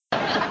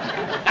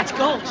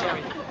Go,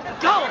 Jerry.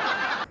 Go!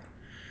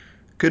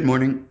 Good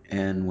morning,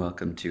 and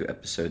welcome to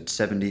episode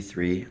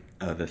 73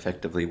 of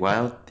Effectively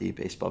Wild, the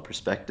Baseball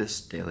Prospectus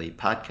daily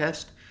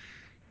podcast.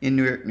 In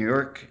Newark, New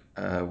York,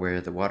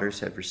 where the waters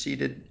have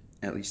receded,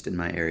 at least in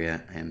my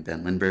area, I am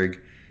Ben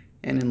Lindbergh,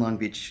 and in Long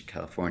Beach,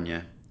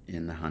 California,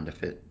 in the Honda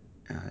Fit,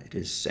 it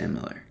is Sam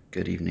Miller.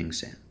 Good evening,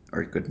 Sam.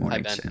 Or good Hi,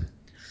 morning, Ben. Sam.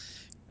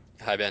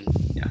 Hi, Ben.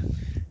 Yeah.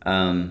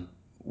 Um,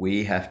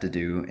 we have to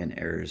do an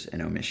errors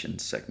and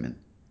omissions segment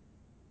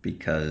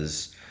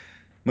because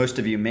most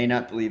of you may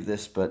not believe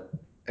this, but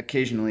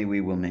occasionally we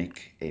will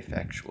make a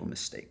factual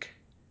mistake.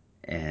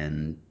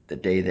 And the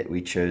day that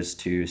we chose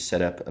to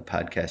set up a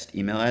podcast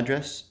email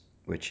address,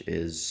 which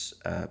is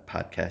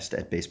podcast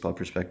at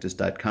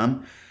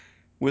baseballprospectus.com,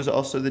 was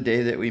also the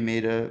day that we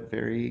made a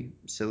very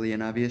silly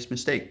and obvious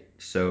mistake.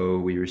 So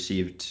we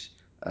received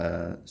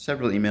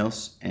several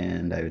emails,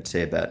 and I would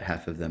say about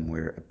half of them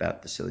were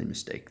about the silly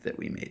mistake that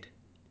we made.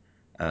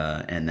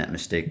 And that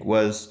mistake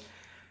was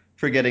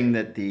forgetting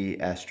that the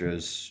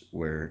Astros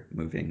were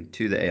moving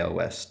to the AL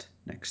West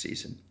next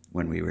season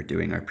when we were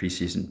doing our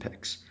preseason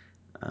picks.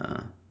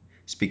 Uh,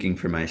 Speaking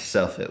for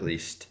myself, at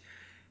least,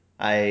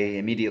 I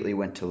immediately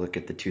went to look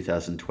at the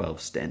 2012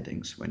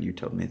 standings when you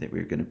told me that we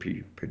were going to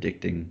be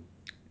predicting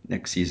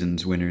next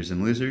season's winners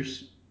and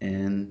losers,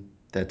 and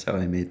that's how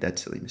I made that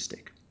silly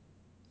mistake.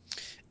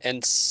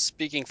 And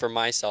speaking for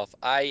myself,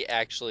 I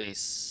actually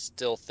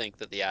still think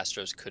that the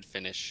Astros could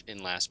finish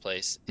in last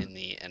place in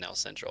the NL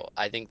Central.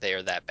 I think they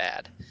are that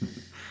bad.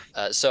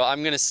 So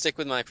I'm going to stick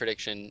with my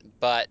prediction,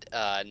 but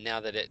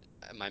now that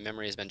my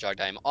memory has been jogged,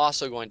 I am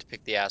also going to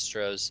pick the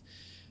Astros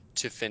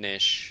to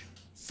finish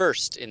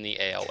first in the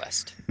AL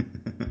West.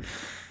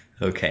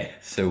 Okay,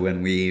 so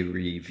when we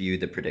review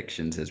the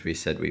predictions as we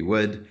said we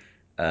would,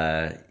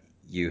 uh,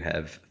 you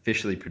have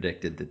officially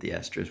predicted that the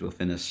Astros will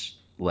finish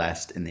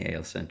last in the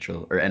AL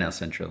Central or NL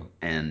Central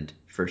and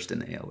first in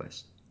the AL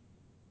West.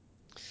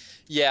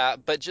 Yeah,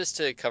 but just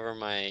to cover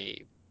my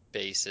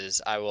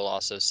bases, I will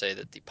also say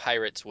that the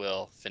Pirates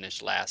will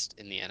finish last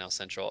in the NL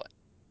Central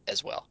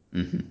as well.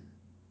 Mm-hmm.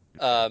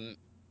 Okay. Um,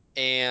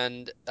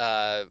 and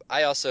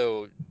I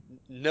also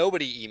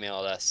nobody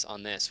emailed us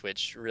on this,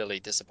 which really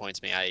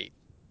disappoints me.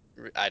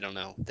 I don't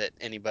know that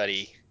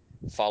anybody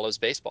follows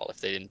baseball if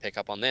they didn't pick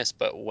up on this,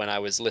 but when I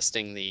was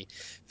listing the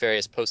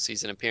various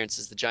postseason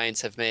appearances the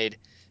Giants have made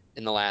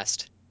in the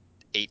last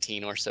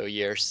 18 or so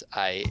years,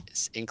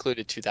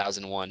 included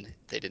 2001.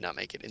 They did not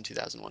make it in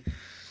 2001.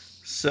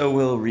 So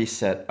we'll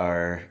reset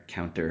our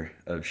counter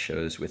of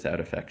shows without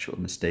a factual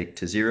mistake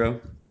to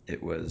zero.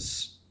 It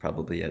was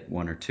probably at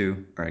one or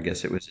two, or I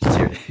guess it was at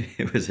zero.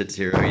 It was at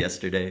zero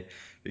yesterday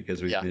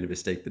because we Yeah. made a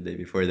mistake the day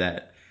before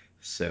that.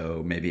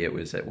 So maybe it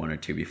was at one or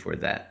two before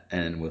that,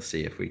 and we'll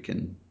see if we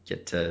can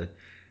get to,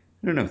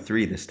 I don't know,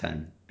 three this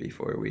time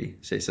before we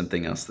say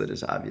something else that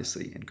is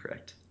obviously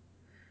incorrect.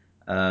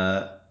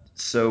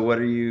 So what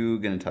are you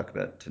going to talk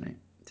about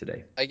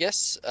today? I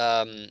guess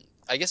um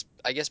I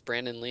guess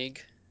Brandon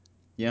League.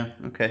 Yeah,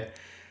 okay.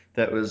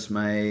 That was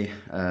my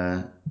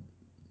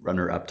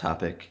runner-up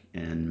topic,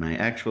 and my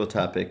actual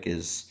topic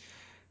is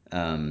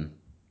um,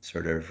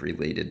 sort of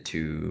related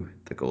to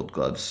the Gold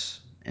Gloves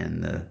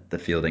and the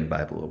Fielding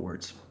Bible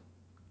Awards.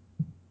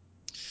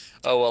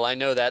 Oh, well, I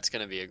know that's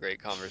going to be a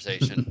great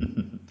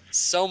conversation.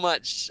 So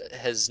much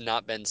has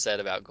not been said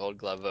about Gold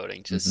Glove voting,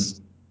 Hmm.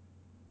 just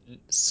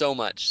so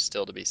much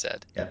still to be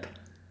said. Yep.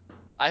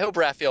 I hope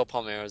Rafael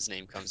Palmeira's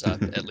name comes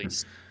up at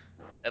least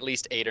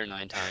 8 or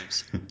 9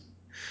 times.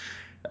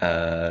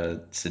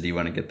 So do you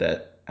want to get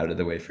that out of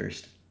the way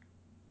first?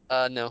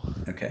 No.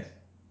 Okay.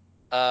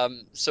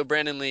 So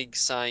Brandon League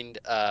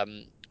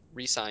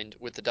re-signed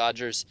with the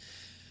Dodgers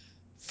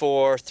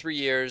for 3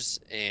 years,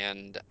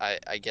 and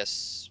I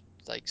guess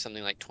like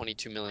something like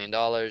 $22 million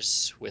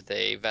with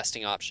a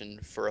vesting option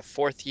for a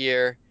fourth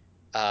year.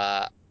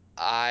 Uh,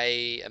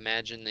 I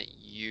imagine that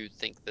you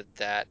think that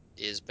that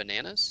is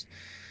bananas.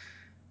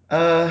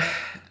 Uh,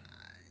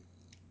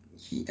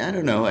 I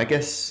don't know. I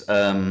guess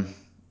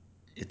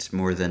it's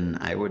more than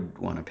I would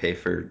want to pay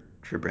for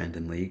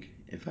Brandon League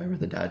if I were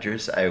the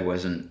Dodgers. I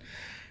wasn't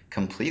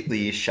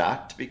completely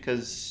shocked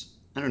because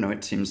I don't know.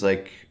 It seems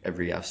like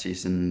every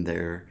offseason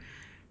there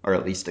are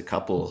at least a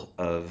couple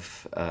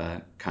of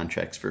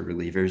contracts for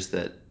relievers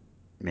that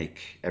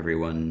make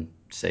everyone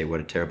say what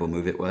a terrible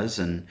move it was,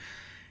 and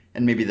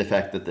maybe the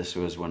fact that this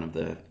was one of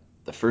the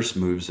first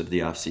moves of the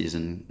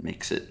offseason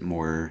makes it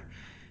more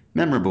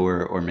memorable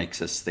or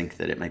makes us think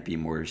that it might be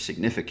more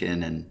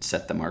significant and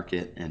set the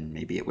market, and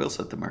maybe it will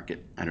set the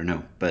market. I don't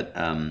know, but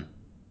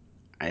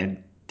I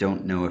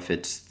don't know if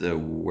it's the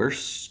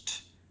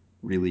worst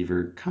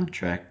reliever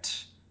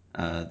contract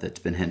that's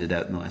been handed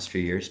out in the last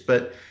few years.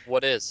 But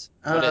What is?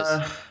 What is?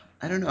 uh,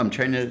 I don't know. I'm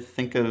trying to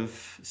think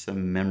of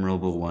some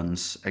memorable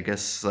ones. I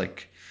guess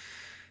like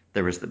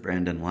there was the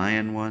Brandon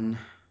Lyon one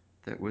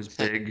that was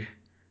big.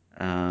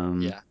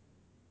 Um, Yeah.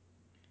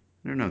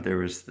 I don't know. There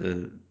was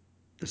the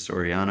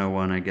Soriano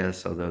one, I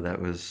guess, although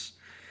that was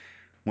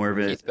more of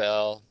a Keith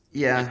Bell.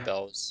 Keith yeah,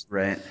 Bell was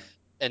right.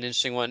 an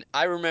interesting one.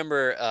 I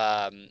remember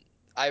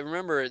I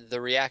remember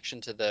the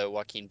reaction to the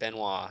Joaquin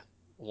Benoit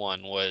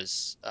one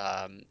was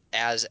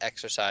as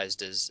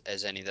exercised as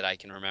any that I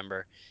can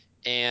remember.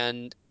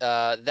 And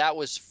that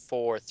was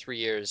for 3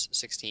 years,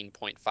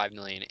 16.5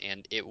 million,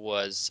 and it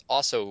was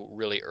also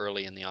really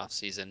early in the off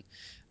season,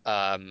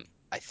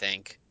 I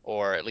think,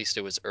 or at least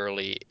it was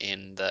early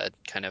in the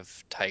kind of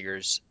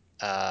Tigers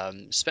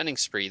spending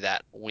spree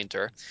that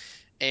winter.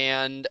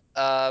 And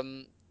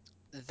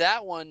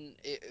that one,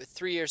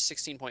 3 years,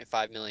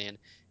 16.5 million.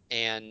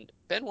 And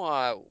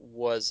Benoit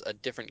was a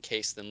different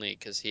case than Lee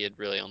because he had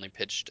really only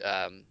pitched,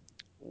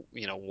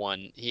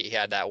 one. He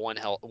had that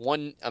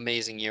one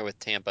amazing year with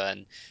Tampa,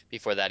 and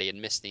before that he had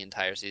missed the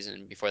entire season.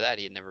 And before that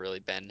he had never really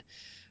been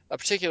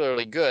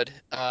particularly good.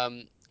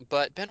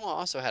 But Benoit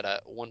also had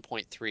a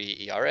 1.3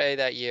 ERA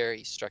that year.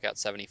 He struck out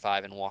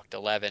 75 and walked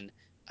 11.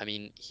 I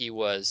mean, he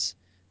was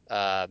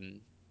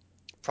um,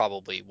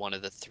 probably one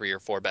of the three or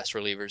four best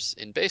relievers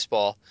in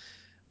baseball.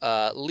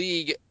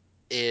 League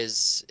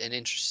is an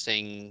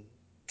interesting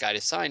guy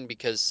to sign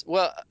because,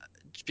 well,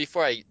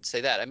 before I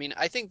say that, I mean,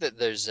 I think that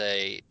there's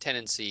a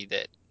tendency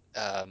that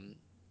um,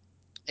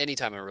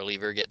 anytime a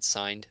reliever gets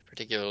signed,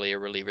 particularly a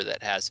reliever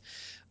that has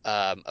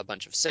a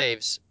bunch of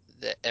saves,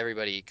 that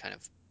everybody kind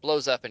of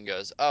blows up and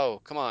goes,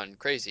 "Oh, come on,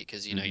 crazy!"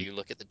 Because Hmm. you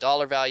look at the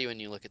dollar value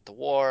and you look at the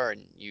WAR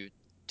and you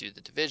do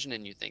the division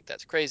and you think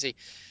that's crazy.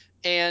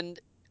 And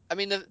I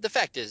mean, the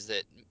fact is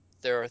that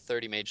there are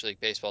 30 Major League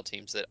Baseball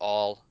teams that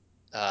all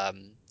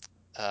um,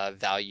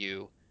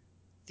 value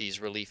these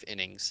relief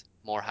innings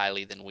more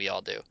highly than we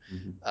all do.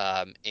 Hmm.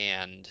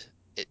 And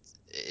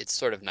it's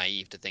sort of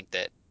naive to think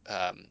that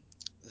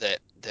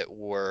that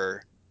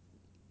we're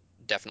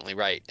definitely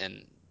right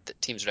and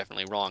that teams are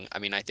definitely wrong. I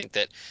mean, I think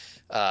that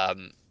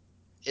um,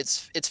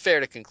 it's fair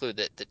to conclude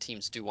that the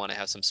teams do want to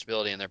have some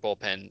stability in their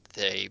bullpen.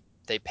 They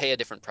pay a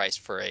different price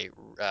for a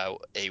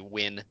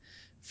win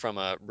from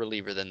a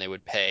reliever than they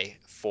would pay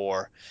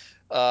for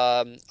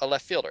a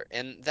left fielder,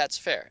 and that's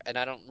fair. And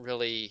I don't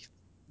really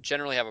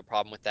generally have a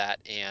problem with that.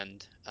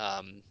 And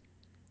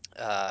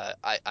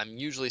I'm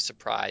usually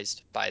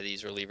surprised by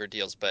these reliever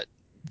deals, but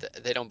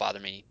they don't bother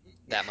me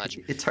that much.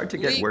 It's hard to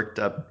get League, worked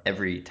up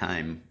every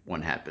time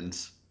one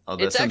happens,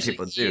 although it's some actually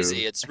people do.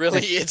 easy. It's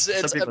really Some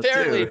it's people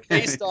apparently do.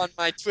 based on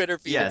my Twitter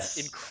feed. It's Yes.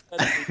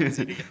 incredibly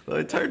easy to get Well, worked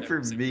it's up hard for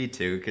every single me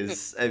too,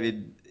 because I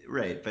mean,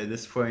 right, by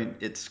this point,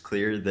 it's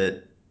clear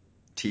that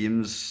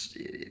teams,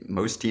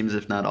 most teams,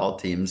 if not all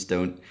teams,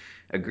 don't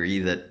agree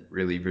that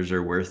relievers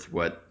are worth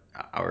what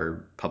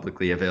our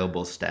publicly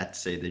available stats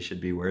say they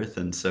should be worth.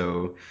 And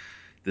so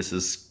this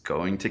is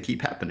going to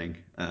keep happening,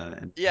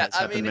 and Yeah, has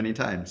I happened mean, many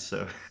times.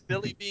 So,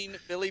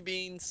 Billy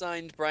Bean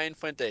signed Brian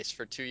Fuentes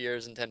for 2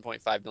 years and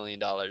 $10.5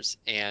 million,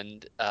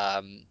 and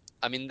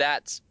I mean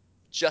that's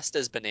just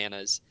as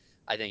bananas,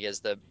 I think,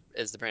 as the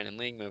Brandon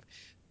League move.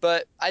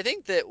 But I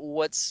think that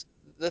what's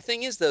the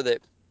thing is though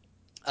that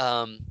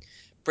um,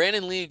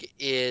 Brandon League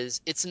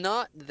is it's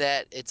not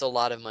that it's a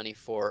lot of money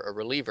for a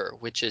reliever,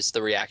 which is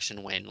the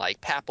reaction when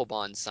like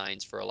Papelbon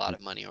signs for a lot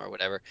of money or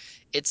whatever.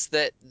 It's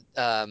that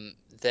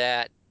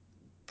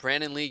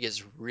Brandon League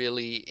is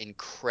really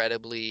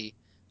incredibly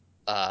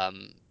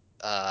um,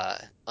 uh,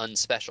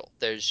 unspecial.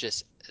 There's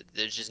just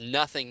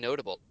nothing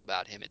notable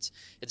about him.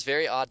 It's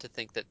very odd to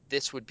think that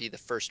this would be the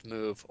first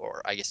move,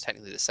 or I guess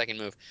technically the second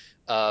move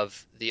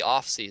of the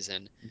off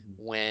season, mhm,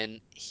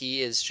 when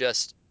he is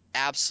just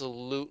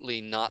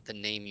absolutely not the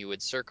name you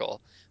would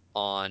circle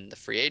on the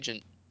free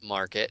agent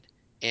market,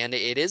 and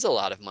it is a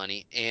lot of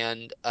money.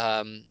 And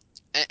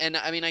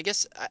I mean, I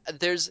guess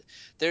there's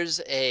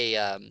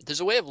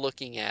a way of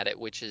looking at it,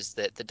 which is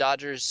that the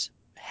Dodgers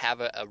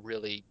have a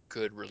really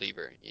good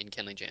reliever in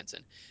Kenley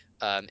Jansen.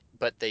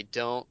 But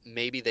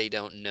maybe they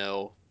don't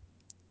know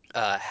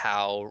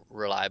how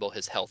reliable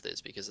his health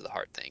is because of the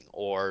heart thing,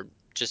 or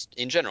just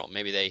in general,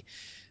 maybe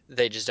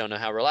they just don't know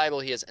how reliable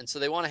he is, and so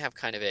they want to have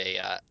kind of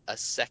a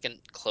second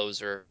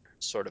closer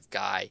sort of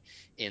guy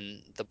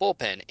in the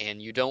bullpen,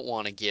 and you don't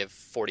want to give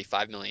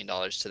 $45 million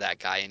to that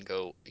guy and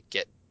go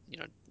get you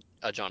know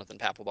a Jonathan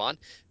Papelbon,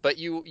 but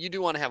you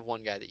do want to have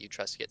one guy that you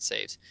trust to get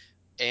saves.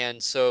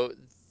 And so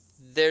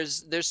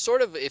there's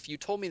sort of if you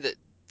told me that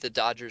the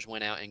Dodgers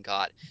went out and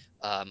got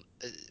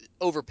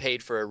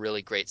overpaid for a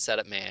really great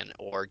setup man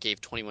or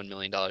gave $21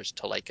 million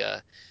to like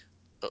a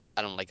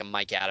I don't know, like a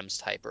Mike Adams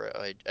type or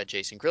a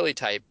Jason Grilli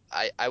type,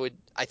 I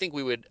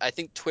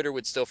think Twitter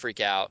would still freak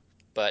out,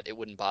 but it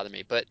wouldn't bother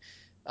me. But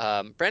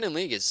Brandon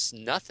League is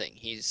nothing.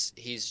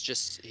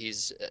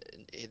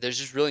 There's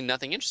just really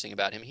nothing interesting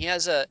about him. He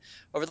has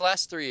over the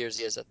last 3 years,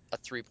 he has a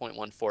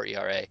 3.14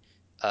 ERA.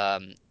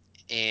 Um,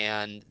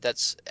 and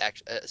that's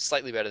actually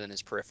slightly better than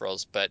his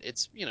peripherals, but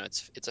it's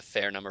a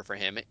fair number for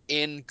him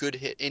in good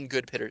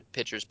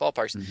pitchers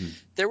ballparks.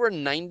 mhm, There were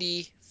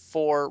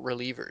 94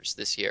 relievers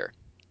this year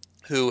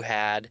who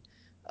had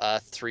a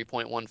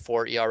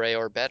 3.14 ERA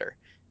or better.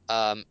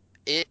 Um,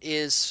 it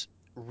is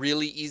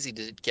really easy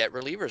to get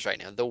relievers right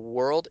now. The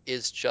world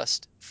is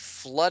just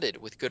flooded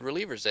with good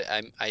relievers.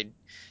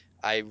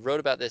 I wrote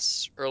about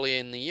this early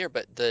in the year,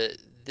 but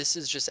this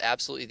is just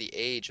absolutely the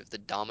age of the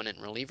dominant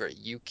reliever.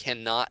 You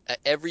cannot,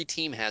 every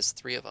team has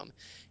three of them,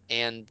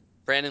 and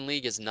Brandon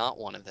League is not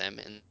one of them.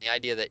 And the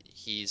idea that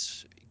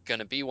he's going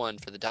to be one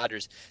for the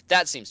Dodgers,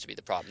 that seems to be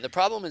the problem. The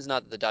problem is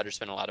not that the Dodgers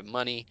spent a lot of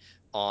money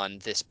on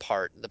this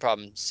part. The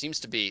problem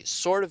seems to be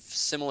sort of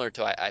similar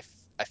to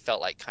I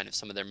felt like kind of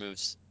some of their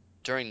moves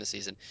during the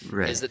season is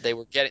Right. that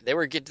they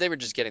were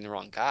just getting the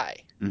wrong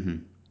guy. Hmm.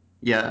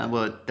 Yeah,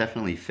 well, it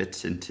definitely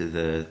fits into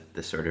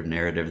the sort of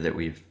narrative that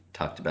we've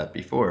talked about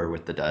before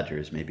with the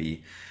Dodgers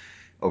maybe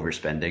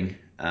overspending.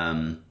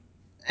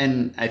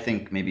 And I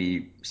think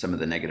maybe some of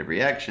the negative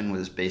reaction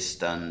was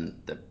based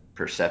on the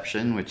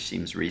perception, which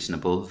seems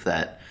reasonable,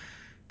 that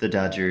the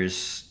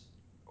Dodgers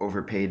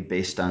overpaid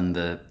based on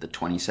the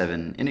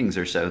 27 innings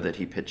or so that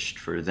he pitched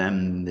for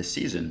them this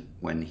season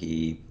when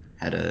he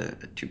had a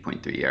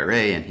 2.3 ERA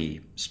and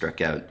he struck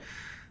out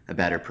a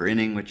batter per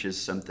inning, which is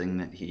something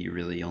that he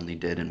really only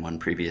did in one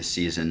previous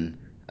season,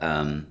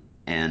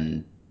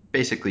 and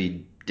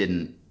basically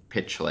didn't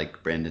pitch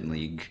like Brandon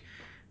League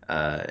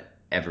uh,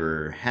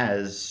 ever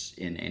has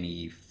in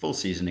any full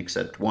season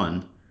except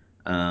one.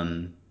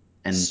 Um,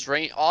 and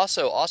Strange,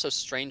 also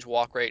strange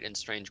walk rate and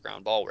strange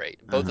ground ball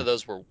rate. Both uh, of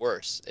those were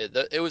worse.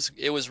 It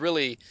was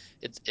really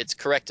it's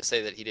correct to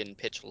say that he didn't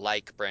pitch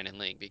like Brandon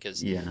League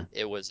because yeah,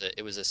 it was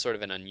a sort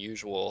of an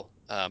unusual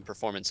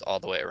performance all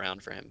the way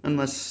around for him.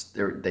 unless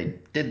they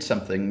did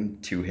something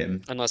to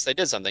him. Unless they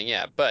did something,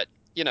 yeah. But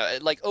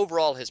like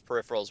overall, his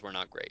peripherals were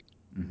not great.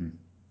 Hmm.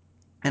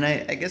 And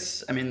I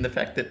guess, I mean, the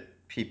fact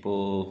that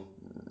people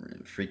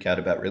freak out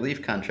about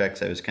relief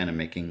contracts, I was kind of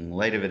making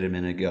light of it a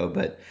minute ago,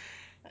 but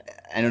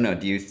I don't know.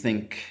 Do you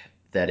think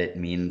that it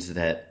means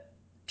that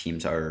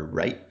teams are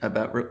right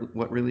about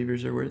what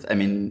relievers are worth? I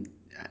mean,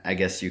 I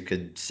guess you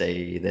could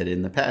say that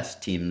in the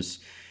past, teams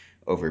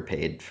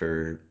overpaid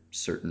for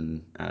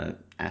certain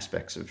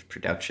aspects of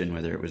production,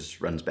 whether it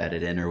was runs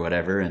batted in or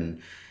whatever,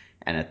 and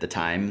at the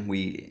time,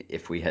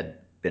 if we had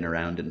been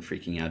around and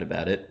freaking out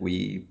about it,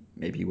 we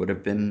maybe would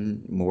have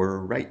been more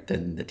right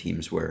than the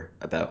teams were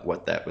about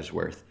what that was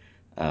worth.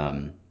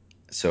 Um,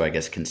 so I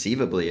guess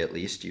conceivably, at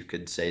least, you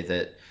could say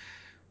that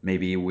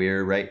maybe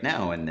we're right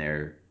now and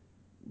they're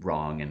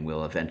wrong and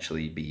will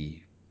eventually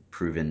be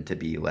proven to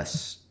be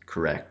less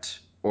correct.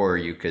 Or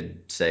you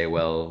could say,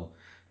 well,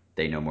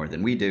 they know more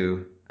than we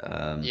do.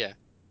 Yeah,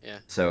 yeah.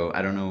 So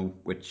I don't know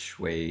which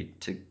way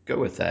to go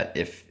with that.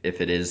 If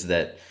it is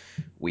that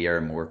we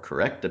are more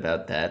correct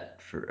about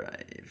that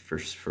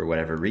for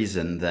whatever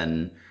reason,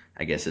 then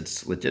I guess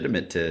it's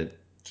legitimate to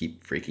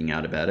keep freaking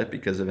out about it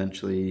because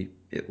eventually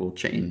it will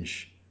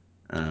change.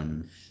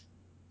 Um,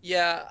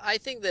 Yeah, I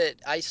think that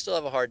I still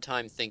have a hard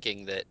time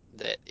thinking that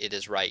it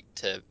is right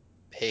to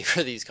pay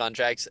for these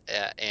contracts,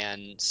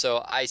 and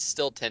so I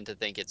still tend to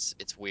think it's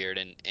weird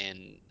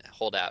and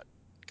hold out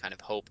kind of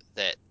hope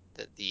that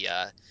the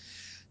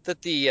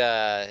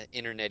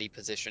internety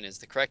position is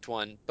the correct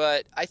one.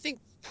 But I think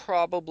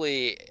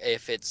probably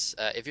if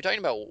you're talking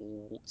about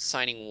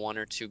signing one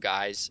or two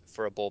guys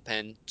for a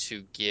bullpen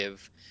to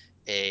give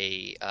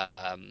a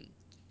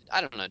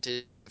I don't know,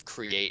 to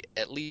create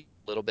at least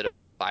a little bit of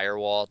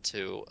firewall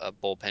to a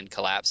bullpen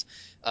collapse,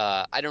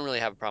 I don't really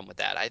have a problem with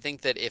that. I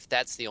think that if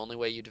that's the only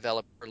way you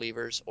develop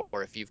relievers,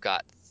 or if you've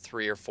got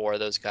three or four of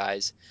those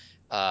guys,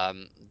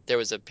 um, there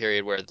was a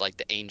period where like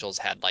the Angels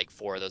had like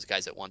four of those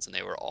guys at once and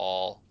they were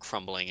all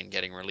crumbling and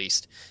getting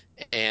released.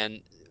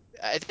 And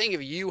I think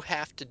if you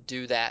have to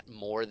do that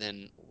more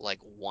than like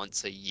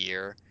once a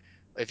year,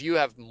 if you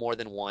have more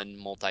than one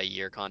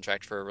multi-year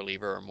contract for a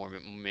reliever or more,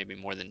 maybe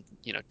more than,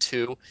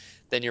 two,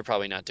 then you're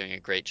probably not doing a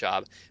great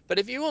job. But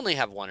if you only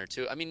have one or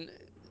two, I mean,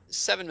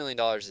 $7 million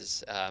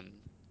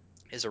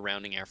is a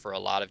rounding error for a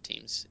lot of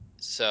teams.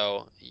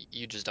 So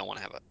you just don't want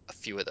to have a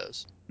few of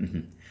those.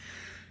 mhm.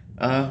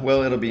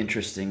 Well, it'll be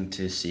interesting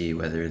to see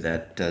whether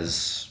that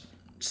does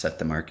set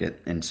the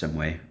market in some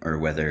way, or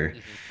whether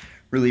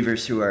Hmm.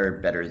 relievers who are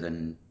better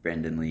than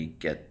Brandon Lee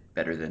get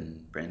better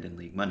than Brandon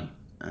League money.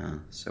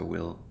 So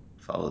we'll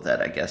follow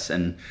that, I guess.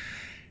 And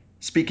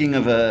speaking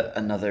of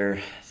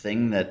another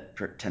thing that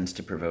tends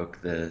to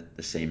provoke the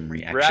same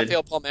reaction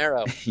Rafael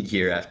Palmeiro.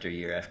 year after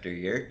year after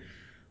year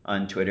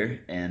on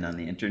Twitter and on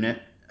the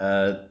internet,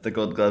 the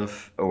Gold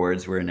Glove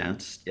Awards were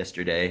announced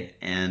yesterday,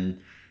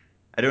 and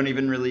I don't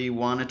even really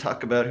want to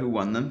talk about who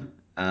won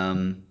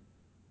them,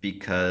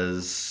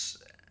 because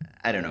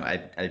I don't know.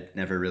 I've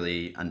never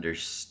really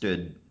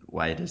understood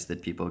why it is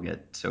that people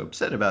get so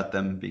upset about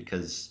them,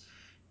 because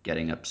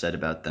getting upset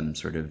about them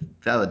sort of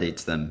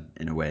validates them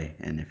in a way.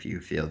 And if you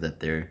feel that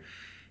they're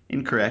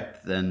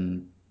incorrect,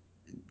 then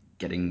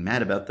getting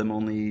mad about them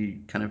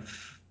only kind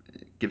of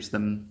gives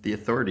them the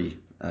authority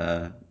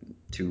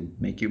to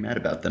make you mad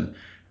about them.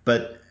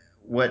 But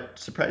what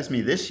surprised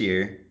me this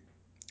year,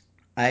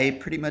 I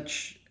pretty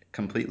much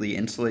completely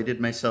insulated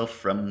myself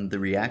from the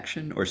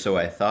reaction, or so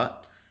I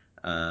thought.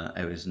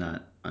 I was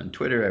not on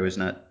Twitter. I was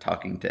not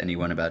talking to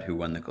anyone about who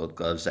won the Gold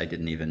Gloves. I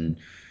didn't even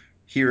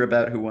hear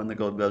about who won the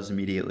Gold Gloves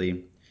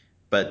immediately.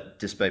 But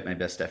despite my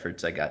best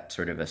efforts, I got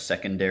sort of a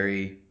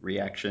secondary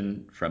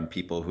reaction from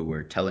people who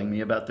were telling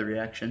me about the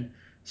reaction.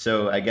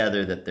 So I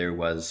gather that there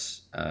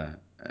was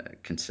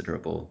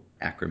considerable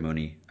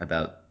acrimony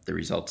about the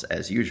results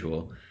as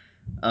usual.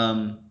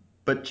 Um,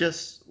 but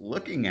just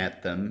looking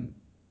at them,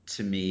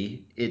 to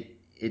me,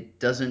 it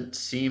doesn't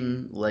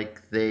seem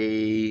like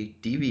they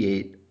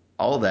deviate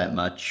all that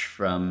much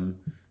from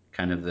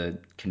kind of the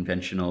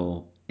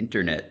conventional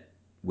internet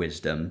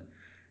wisdom.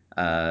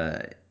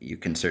 You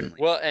can certainly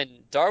Well, and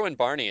Darwin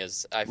Barney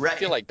is, I feel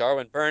right, like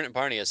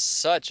Barney is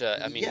such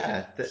a, I mean,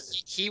 yeah,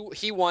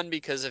 he won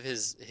because of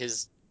his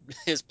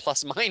his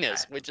plus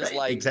minus, which is right,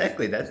 like,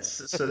 exactly.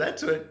 That's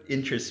what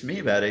interests me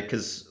about it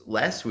because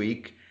last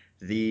week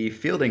the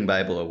Fielding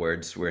Bible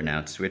Awards were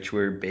announced, which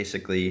were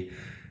basically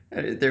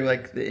they're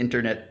like the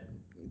internet,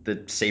 the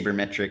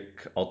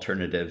sabermetric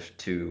alternative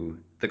to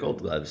the Gold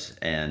Gloves.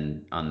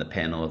 And on the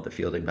panel of the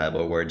Fielding Bible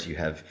Awards, you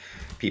have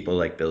people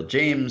like Bill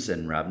James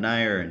and Rob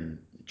Nyer and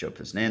Joe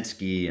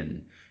Posnanski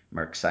and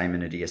Mark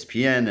Simon at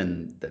ESPN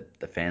and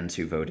the fans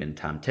who vote in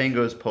Tom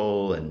Tango's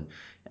poll and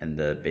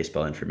the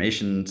Baseball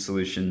Information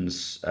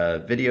Solutions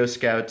video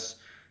scouts.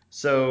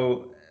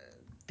 So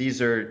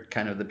these are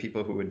kind of the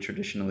people who would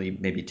traditionally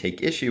maybe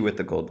take issue with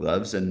the Gold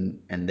Gloves, and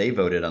they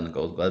voted on the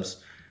Gold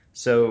Gloves.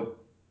 So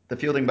the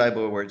Fielding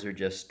Bible Awards are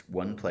just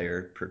one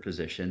player per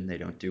position. They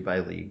don't do by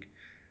league.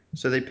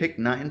 So they picked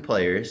 9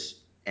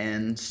 players,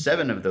 and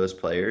 7 of those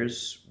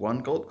players won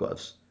Gold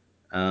Gloves.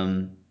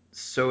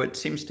 So it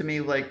seems to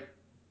me like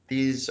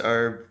these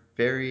are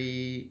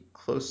very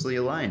closely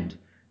aligned.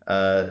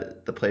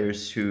 The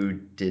players who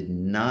did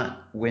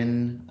not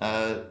win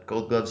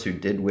Gold Gloves, who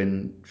did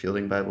win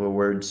Fielding Bible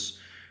Awards,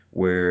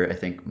 were I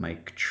think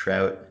Mike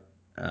Trout,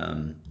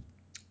 um,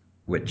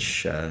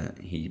 which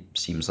he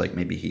seems like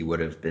maybe he would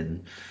have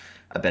been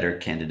a better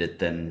candidate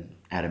than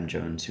Adam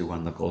Jones, who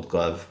won the Gold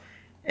Glove.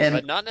 And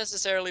but not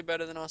necessarily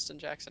better than Austin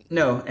Jackson.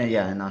 no,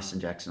 yeah, and Austin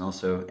Jackson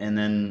also. And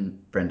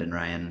then Brendan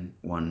Ryan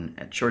won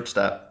at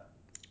shortstop.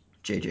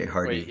 JJ Wait,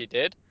 Hardy, he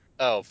did?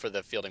 Oh, for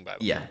the Fielding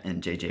Bible. yeah,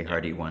 and JJ Yeah.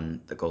 Hardy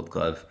won the Gold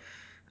Glove.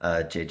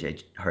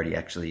 JJ Hardy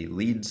actually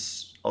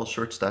leads all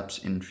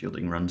shortstops in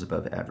fielding runs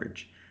above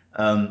average.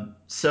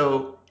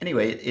 So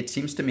anyway, it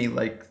seems to me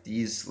like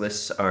these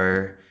lists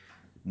are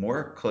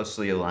more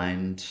closely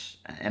aligned,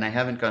 and I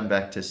haven't gone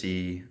back to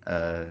see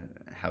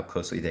how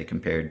closely they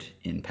compared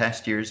in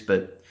past years,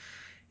 but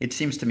it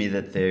seems to me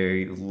that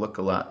they look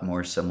a lot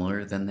more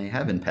similar than they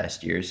have in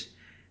past years,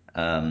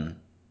 um,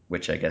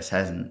 which I guess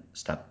hasn't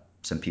stopped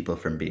some people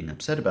from being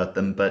upset about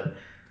them. But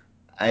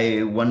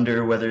I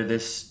wonder whether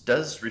this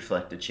does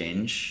reflect a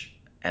change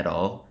at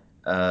all,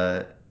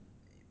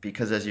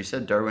 because as you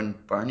said, Darwin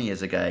Barney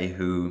is a guy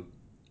who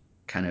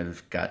kind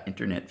of got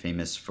internet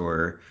famous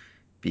for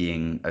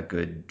being a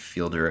good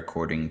fielder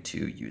according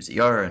to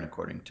UZR and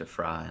according to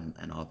FRA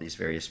and all these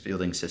various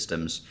fielding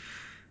systems,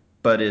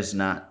 but is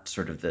not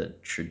sort of the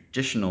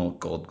traditional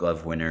Gold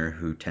Glove winner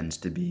who tends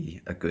to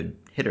be a good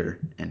hitter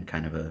and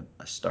kind of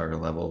a star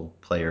level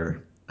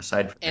player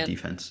aside from the And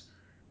defense.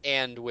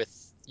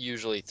 with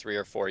usually 3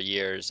 or 4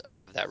 years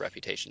of that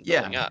reputation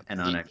Yeah, building up,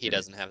 and on a he good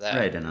doesn't have that.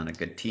 right, and on a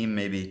good team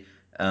maybe.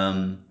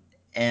 Um,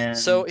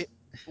 So, and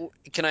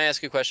can I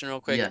ask you a question real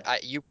quick? yeah,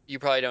 You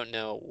probably don't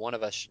know. One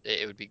of us,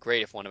 it would be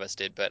great if one of us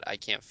did, but I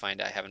can't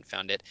find it. I haven't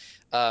found it.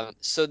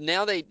 So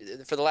now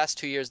for the last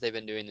 2 years, they've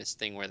been doing this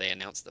thing where they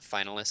announce the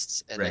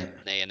finalists and then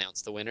right. they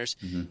announce the winners.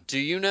 Hmm. Do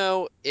you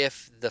know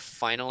if the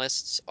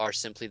finalists are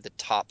simply the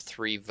top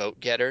three vote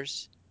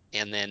getters,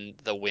 and then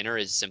the winner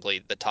is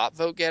simply the top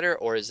vote getter,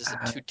 or is this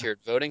a two-tiered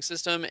voting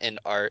system?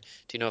 Do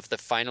you know if the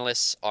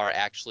finalists are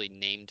actually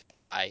named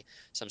by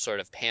some sort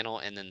of panel,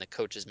 and then the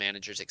coaches,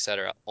 managers,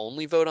 etc.,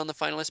 only vote on the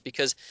finalists?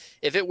 Because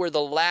if it were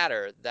the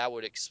latter, that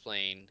would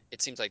explain,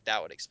 it seems like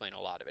that would explain a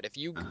lot of it. If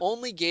you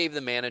only gave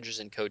the managers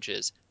and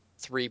coaches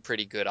three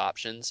pretty good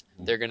options,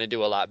 they're going to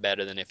do a lot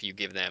better than if you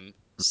give them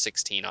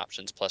 16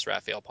 options plus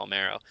Rafael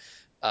Palmeiro.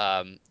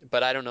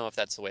 But I don't know if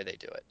that's the way they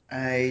do it.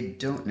 I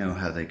don't know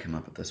how they come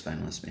up with this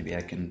finalist. Maybe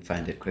I can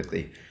find it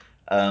quickly.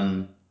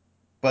 Well,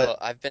 But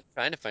I've been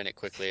trying to find it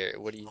quickly.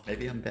 What do you?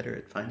 maybe I'm better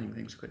at finding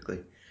things quickly.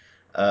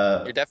 You're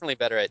Uh, definitely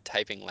better at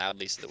typing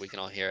loudly so that we can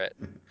all hear it.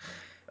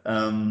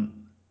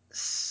 um,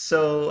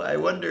 so I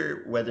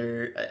wonder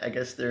whether, I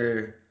guess there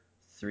are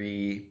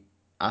 3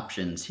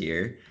 options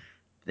here.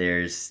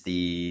 There's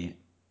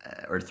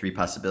or 3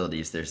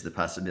 possibilities. There's the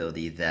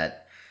possibility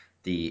that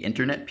the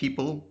internet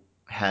people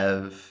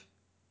have,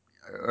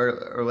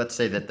 or let's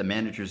say that the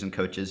managers and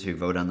coaches who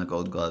vote on the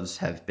Gold Gloves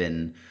have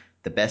been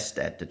the best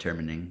at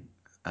determining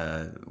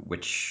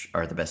which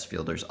are the best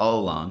fielders all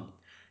along,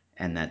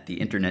 and that the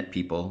internet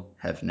people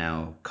have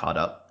now caught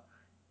up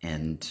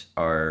and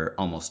are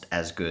almost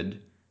as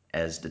good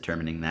as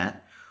determining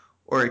that.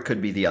 Or it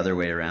could be the other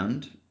way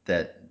around,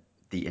 that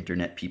the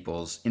internet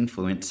people's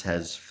influence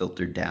has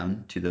filtered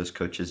down to those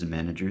coaches and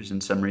managers in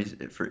some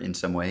reason, in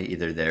some way.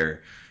 Either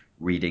they're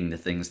reading the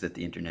things that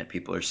the internet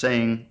people are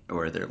saying,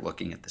 or they're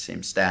looking at the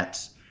same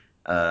stats.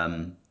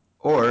 Um,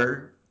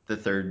 or the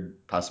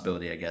third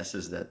possibility, I guess,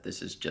 is that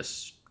this is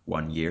just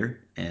one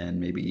year, and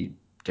maybe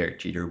Derek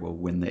Jeter will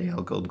win the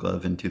AL Gold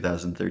Glove in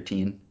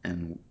 2013,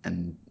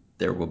 and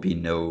there will be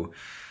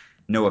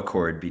no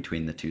accord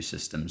between the two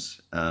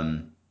systems.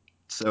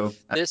 So,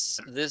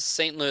 This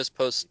St. Louis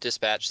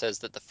Post-Dispatch says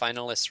that the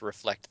finalists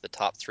reflect the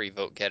top three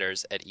vote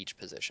getters at each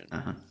position.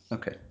 uh-huh,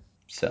 okay.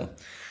 So,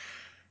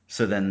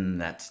 so then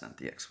that's not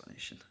the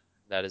explanation.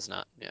 That is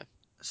not, yeah.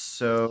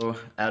 So,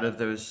 out of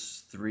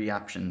those three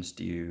options,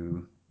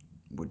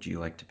 would you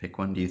like to pick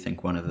one? Do you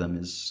think one of them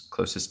is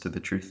closest to the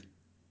truth?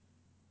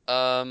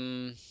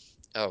 Um,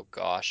 oh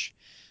gosh.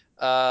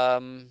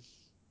 Um,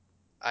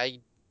 I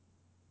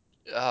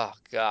oh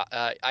God,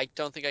 I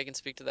don't think I can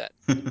speak to that.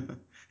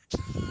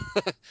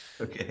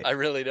 Okay. I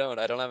really don't.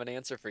 I don't have an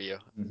answer for you.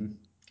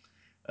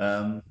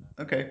 Mhm.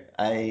 Okay.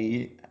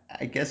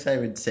 I guess I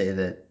would say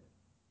that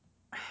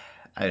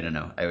I don't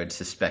know. I would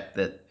suspect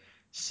that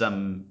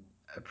some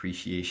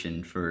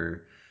appreciation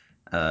for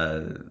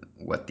uh,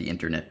 what the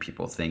internet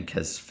people think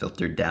has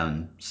filtered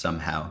down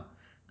somehow.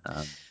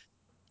 Um,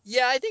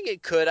 Yeah, I think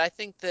it could. I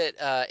think that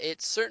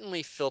it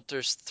certainly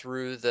filters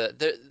through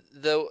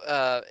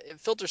it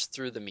filters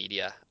through the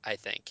media, I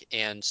think.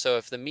 And so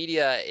if the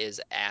media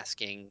is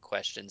asking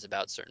questions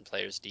about certain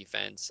players'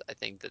 defense, I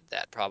think that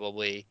that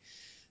probably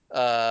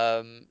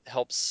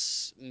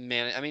helps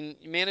man. I mean,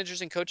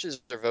 managers and coaches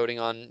are voting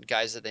on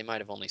guys that they might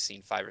have only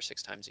seen 5 or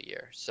 6 times a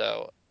year.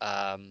 So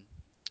I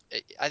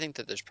think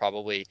that there's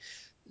probably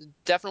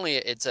definitely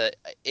it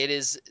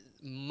is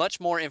much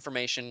more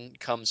information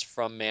comes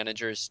from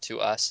managers to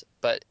us,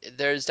 but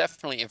there's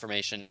definitely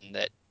information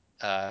that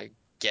uh,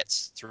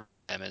 gets through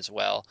them as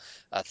well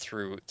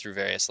through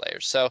various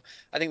layers. So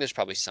I think there's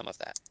probably some of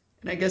that.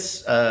 and I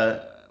guess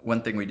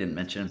one thing we didn't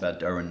mention about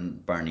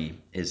Darwin Barney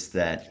is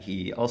that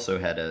he also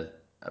had a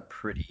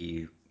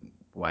pretty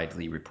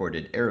widely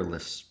reported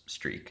errorless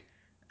streak.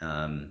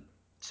 Um,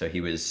 so he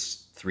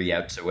was 3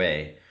 outs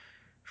away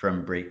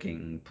from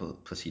breaking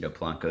Placido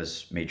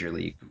Polanco's major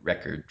league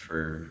record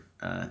for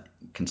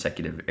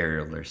consecutive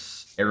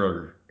errorless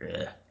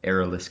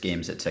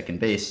games at second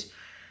base.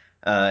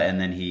 And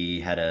then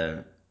he had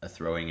a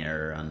throwing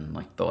error on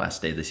like the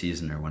last day of the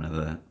season or one of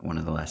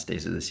the last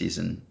days of the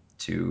season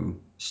to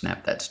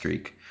snap that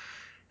streak.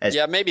 As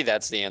Yeah, maybe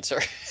that's the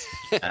answer.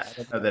 I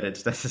don't know that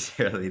it's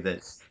necessarily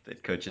that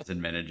coaches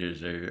and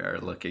managers are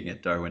looking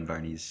at Darwin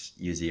Varney's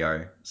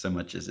UZR so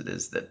much as it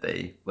is that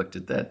they looked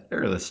at that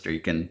errorless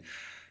streak. And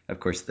of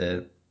course,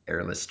 the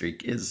errorless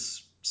streak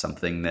is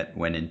something that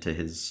went into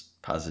his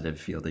positive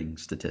fielding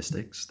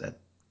statistics. That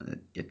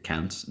it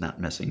counts.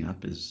 Not messing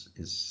up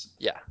is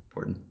Yeah.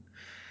 important.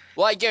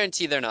 Well, I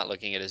guarantee they're not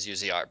looking at his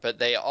UZR, but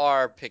they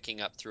are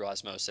picking up through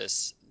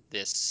osmosis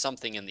this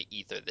something in the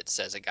ether that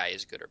says a guy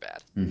is good or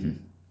bad. Hmm.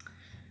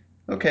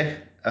 Okay,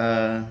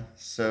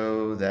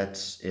 so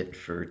that's it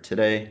for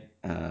today.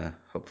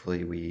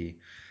 Hopefully, we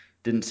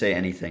didn't say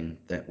anything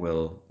that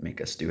will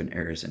make us do an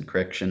errors and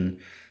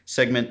correction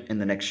segment in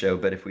the next show,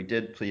 but if we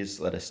did, please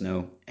let us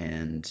know.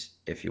 And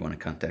if you want to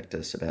contact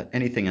us about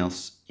anything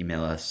else,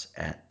 email us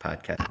at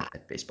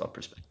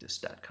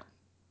podcast@baseballperspectives.com.